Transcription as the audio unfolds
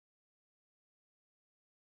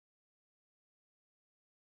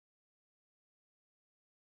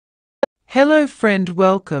Hello friend,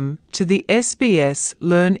 welcome to the SBS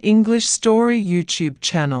Learn English Story YouTube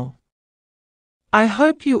channel. I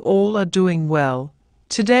hope you all are doing well.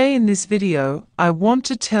 Today in this video, I want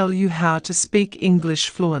to tell you how to speak English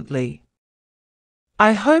fluently.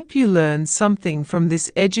 I hope you learn something from this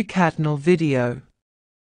educational video.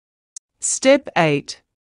 Step 8.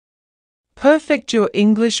 Perfect your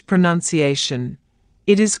English pronunciation.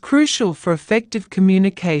 It is crucial for effective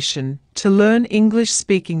communication to learn English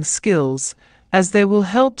speaking skills, as they will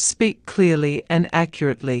help speak clearly and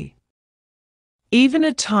accurately. Even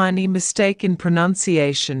a tiny mistake in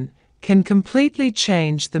pronunciation can completely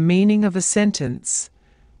change the meaning of a sentence,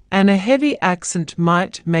 and a heavy accent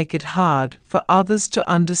might make it hard for others to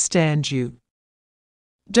understand you.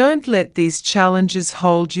 Don't let these challenges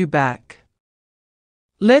hold you back.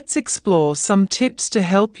 Let's explore some tips to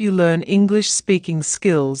help you learn English speaking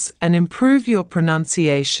skills and improve your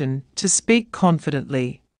pronunciation to speak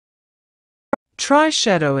confidently. Try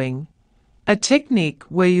shadowing, a technique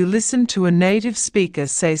where you listen to a native speaker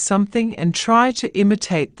say something and try to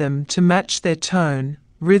imitate them to match their tone,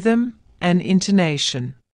 rhythm, and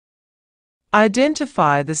intonation.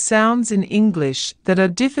 Identify the sounds in English that are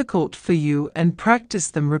difficult for you and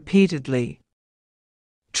practice them repeatedly.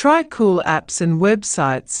 Try cool apps and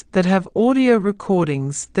websites that have audio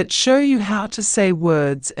recordings that show you how to say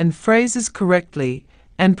words and phrases correctly,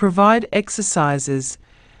 and provide exercises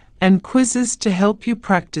and quizzes to help you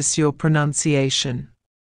practice your pronunciation.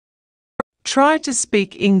 Try to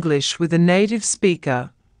speak English with a native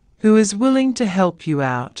speaker who is willing to help you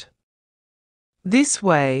out. This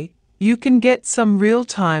way, you can get some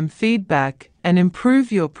real-time feedback and improve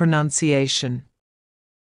your pronunciation.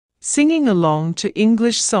 Singing along to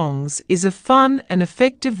English songs is a fun and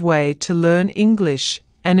effective way to learn English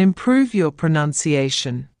and improve your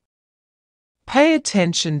pronunciation. Pay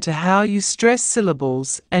attention to how you stress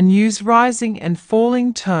syllables and use rising and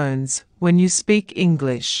falling tones when you speak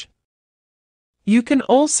English. You can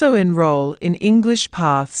also enroll in English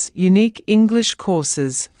Path's unique English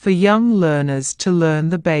courses for young learners to learn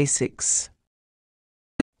the basics.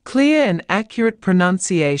 Clear and accurate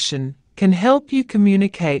pronunciation can help you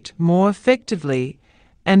communicate more effectively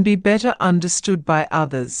and be better understood by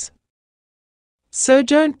others. So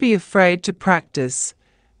don't be afraid to practice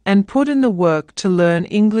and put in the work to learn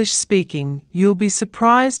English speaking. You'll be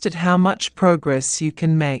surprised at how much progress you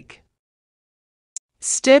can make.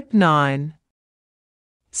 Step 9.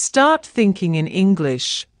 Start thinking in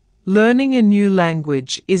English. Learning a new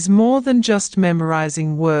language is more than just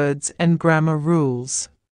memorizing words and grammar rules.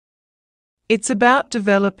 It's about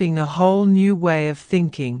developing a whole new way of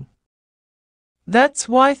thinking. That's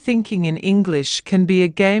why thinking in English can be a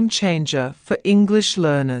game changer for English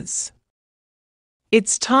learners.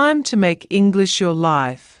 It's time to make English your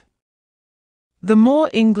life. The more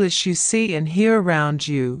English you see and hear around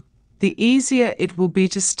you, the easier it will be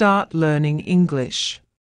to start learning English.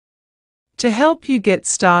 To help you get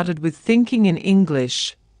started with thinking in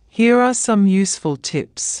English, here are some useful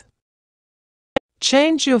tips.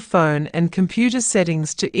 Change your phone and computer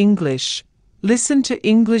settings to English, listen to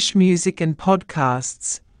English music and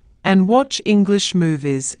podcasts, and watch English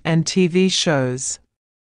movies and TV shows.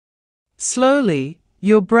 Slowly,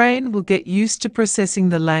 your brain will get used to processing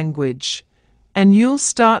the language, and you'll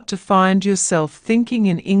start to find yourself thinking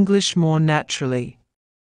in English more naturally.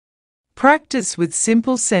 Practice with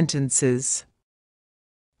simple sentences.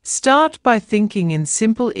 Start by thinking in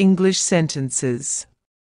simple English sentences.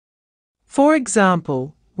 For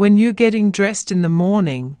example, when you're getting dressed in the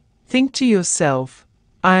morning, think to yourself,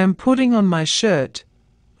 I am putting on my shirt,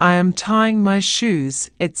 I am tying my shoes,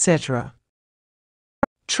 etc.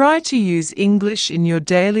 Try to use English in your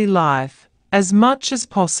daily life as much as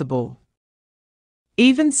possible.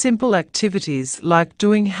 Even simple activities like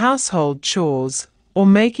doing household chores or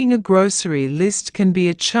making a grocery list can be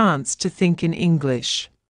a chance to think in English.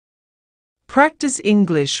 Practice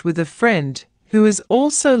English with a friend who is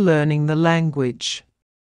also learning the language.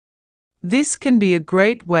 This can be a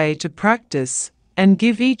great way to practice and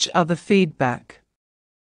give each other feedback.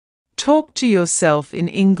 Talk to yourself in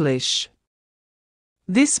English.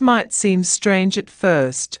 This might seem strange at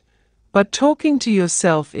first, but talking to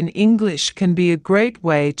yourself in English can be a great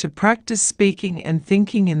way to practice speaking and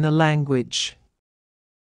thinking in the language.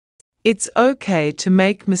 It's okay to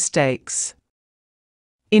make mistakes.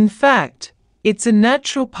 In fact, it's a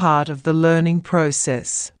natural part of the learning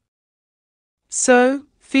process. So,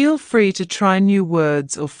 feel free to try new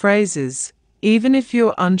words or phrases, even if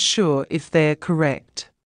you're unsure if they are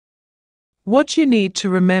correct. What you need to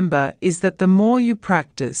remember is that the more you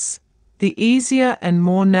practice, the easier and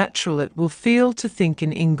more natural it will feel to think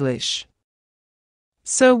in English.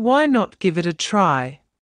 So why not give it a try?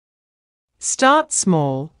 Start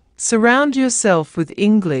small, surround yourself with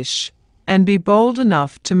English, and be bold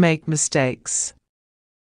enough to make mistakes.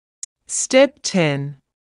 Step 10.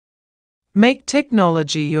 Make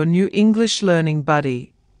technology your new English learning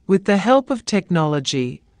buddy. With the help of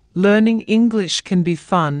technology, learning English can be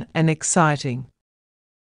fun and exciting.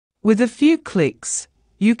 With a few clicks,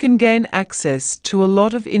 you can gain access to a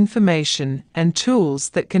lot of information and tools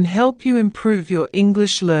that can help you improve your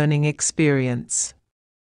English learning experience.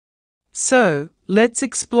 So, let's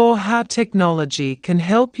explore how technology can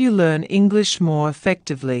help you learn English more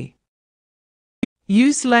effectively.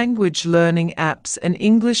 Use language learning apps and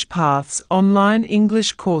English Paths online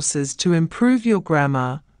English courses to improve your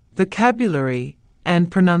grammar, vocabulary,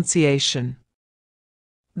 and pronunciation.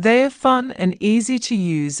 They are fun and easy to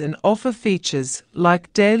use and offer features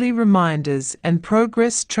like daily reminders and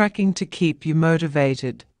progress tracking to keep you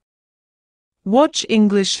motivated. Watch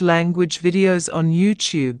English language videos on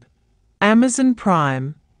YouTube, Amazon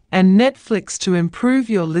Prime, and Netflix to improve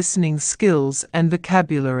your listening skills and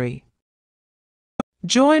vocabulary.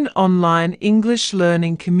 Join online English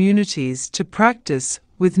learning communities to practice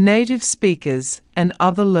with native speakers and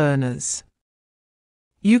other learners.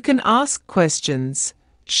 You can ask questions,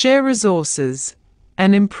 share resources,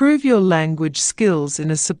 and improve your language skills in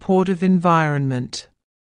a supportive environment.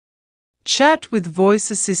 Chat with voice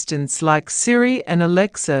assistants like Siri and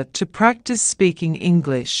Alexa to practice speaking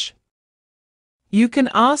English. You can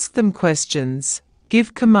ask them questions,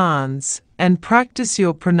 give commands, and practice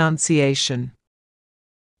your pronunciation.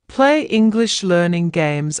 Play English learning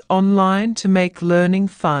games online to make learning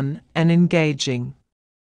fun and engaging.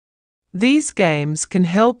 These games can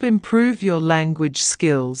help improve your language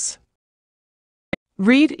skills.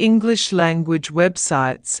 Read English language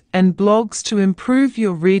websites and blogs to improve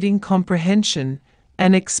your reading comprehension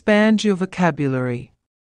and expand your vocabulary.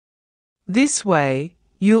 This way,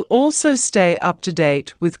 you'll also stay up to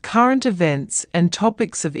date with current events and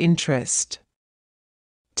topics of interest.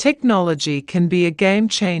 Technology can be a game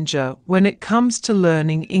changer when it comes to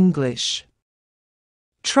learning English.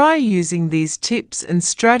 Try using these tips and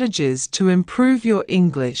strategies to improve your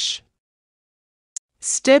English.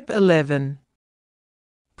 Step 11.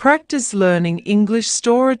 Practice learning English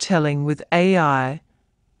storytelling with AI.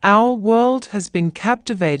 Our world has been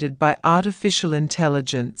captivated by artificial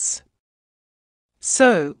intelligence.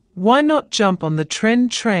 So, why not jump on the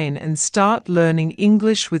trend train and start learning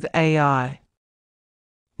English with AI?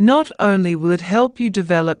 Not only will it help you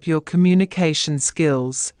develop your communication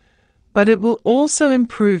skills, but it will also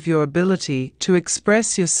improve your ability to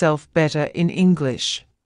express yourself better in English.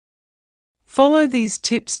 Follow these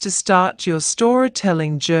tips to start your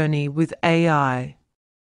storytelling journey with AI.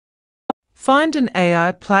 Find an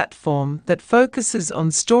AI platform that focuses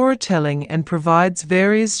on storytelling and provides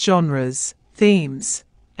various genres, themes,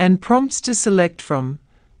 and prompts to select from,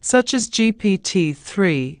 such as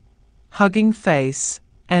GPT-3, Hugging Face,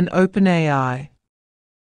 and OpenAI.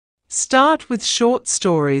 Start with short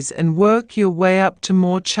stories and work your way up to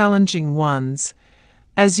more challenging ones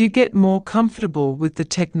as you get more comfortable with the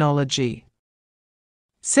technology.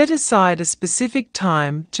 Set aside a specific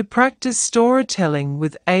time to practice storytelling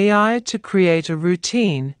with AI to create a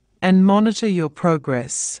routine and monitor your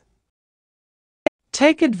progress.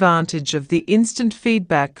 Take advantage of the instant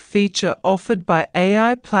feedback feature offered by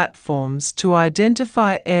AI platforms to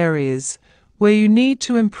identify areas where you need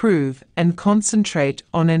to improve and concentrate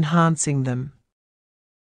on enhancing them.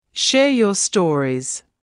 Share your stories.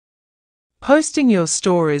 Posting your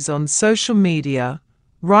stories on social media,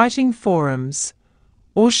 writing forums,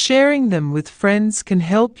 or sharing them with friends can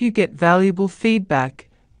help you get valuable feedback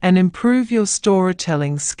and improve your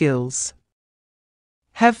storytelling skills.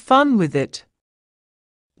 Have fun with it.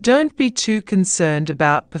 Don't be too concerned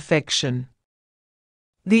about perfection.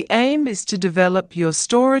 The aim is to develop your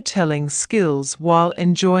storytelling skills while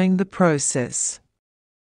enjoying the process.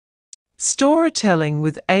 Storytelling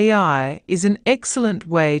with AI is an excellent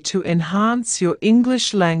way to enhance your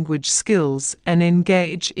English language skills and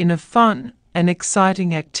engage in a fun and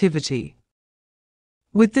exciting activity.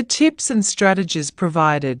 With the tips and strategies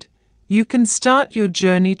provided, you can start your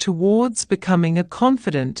journey towards becoming a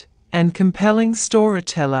confident and compelling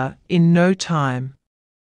storyteller in no time.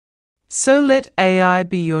 So let AI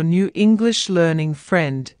be your new English learning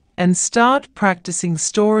friend and start practicing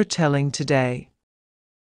storytelling today.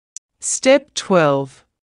 Step 12.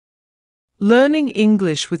 Learning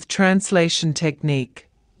English with translation technique.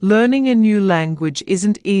 Learning a new language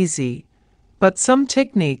isn't easy, but some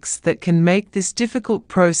techniques that can make this difficult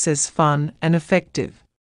process fun and effective.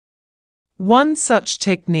 One such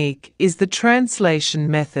technique is the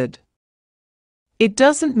translation method. It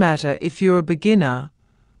doesn't matter if you're a beginner,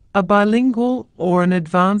 a bilingual, or an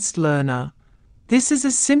advanced learner. This is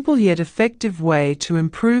a simple yet effective way to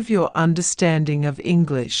improve your understanding of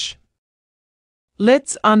English.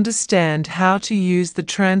 Let's understand how to use the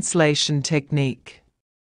translation technique.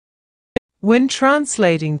 When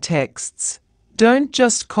translating texts, don't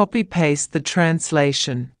just copy-paste the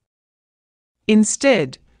translation.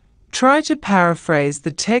 Instead, try to paraphrase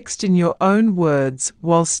the text in your own words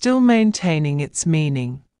while still maintaining its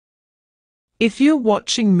meaning. If you're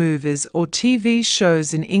watching movies or TV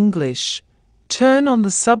shows in English, turn on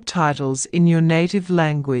the subtitles in your native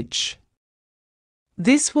language.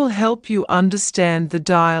 This will help you understand the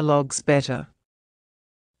dialogues better.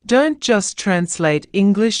 Don't just translate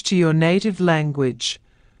English to your native language,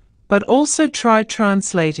 but also try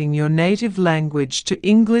translating your native language to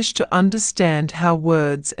English to understand how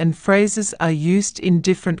words and phrases are used in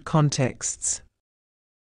different contexts.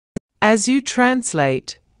 As you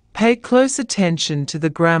translate, pay close attention to the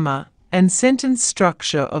grammar and sentence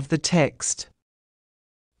structure of the text.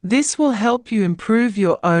 This will help you improve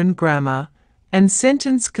your own grammar and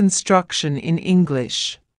sentence construction in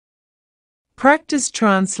English. Practice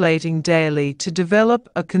translating daily to develop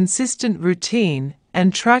a consistent routine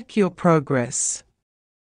and track your progress.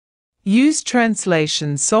 Use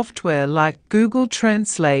translation software like Google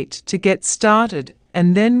Translate to get started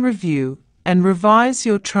and then review and revise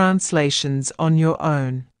your translations on your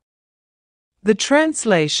own. The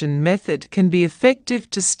translation method can be effective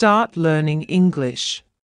to start learning English.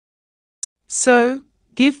 So,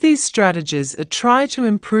 give these strategies a try to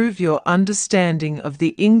improve your understanding of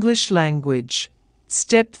the English language.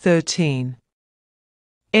 Step 13.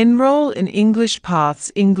 Enroll in English Path's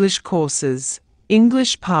English courses.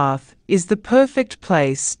 English Path is the perfect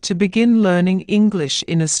place to begin learning English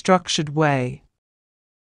in a structured way.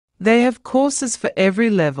 They have courses for every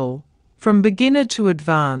level, from beginner to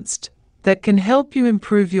advanced, that can help you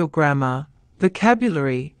improve your grammar,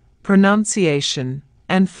 vocabulary, pronunciation,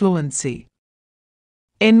 and fluency.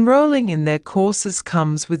 Enrolling in their courses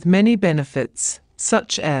comes with many benefits,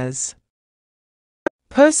 such as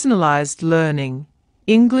personalized learning.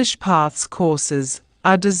 English Path's courses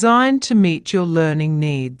are designed to meet your learning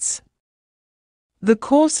needs. The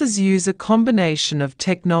courses use a combination of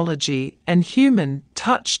technology and human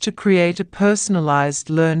touch to create a personalized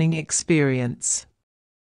learning experience.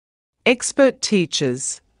 Expert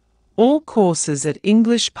teachers. All courses at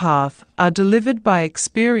English Path are delivered by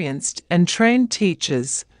experienced and trained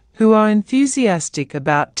teachers who are enthusiastic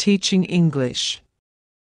about teaching English.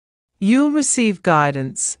 You'll receive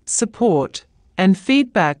guidance, support, and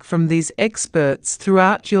feedback from these experts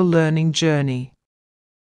throughout your learning journey.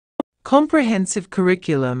 Comprehensive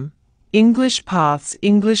curriculum. English Path's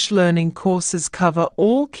English learning courses cover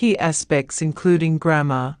all key aspects including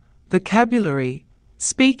grammar, vocabulary,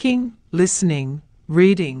 speaking, listening,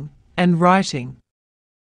 reading, and writing.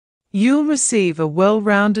 You'll receive a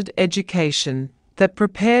well-rounded education that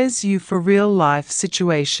prepares you for real-life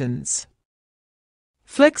situations.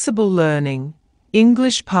 Flexible learning.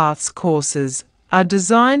 English Path's courses are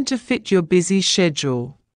designed to fit your busy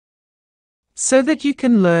schedule, so that you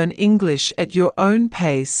can learn English at your own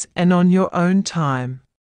pace and on your own time.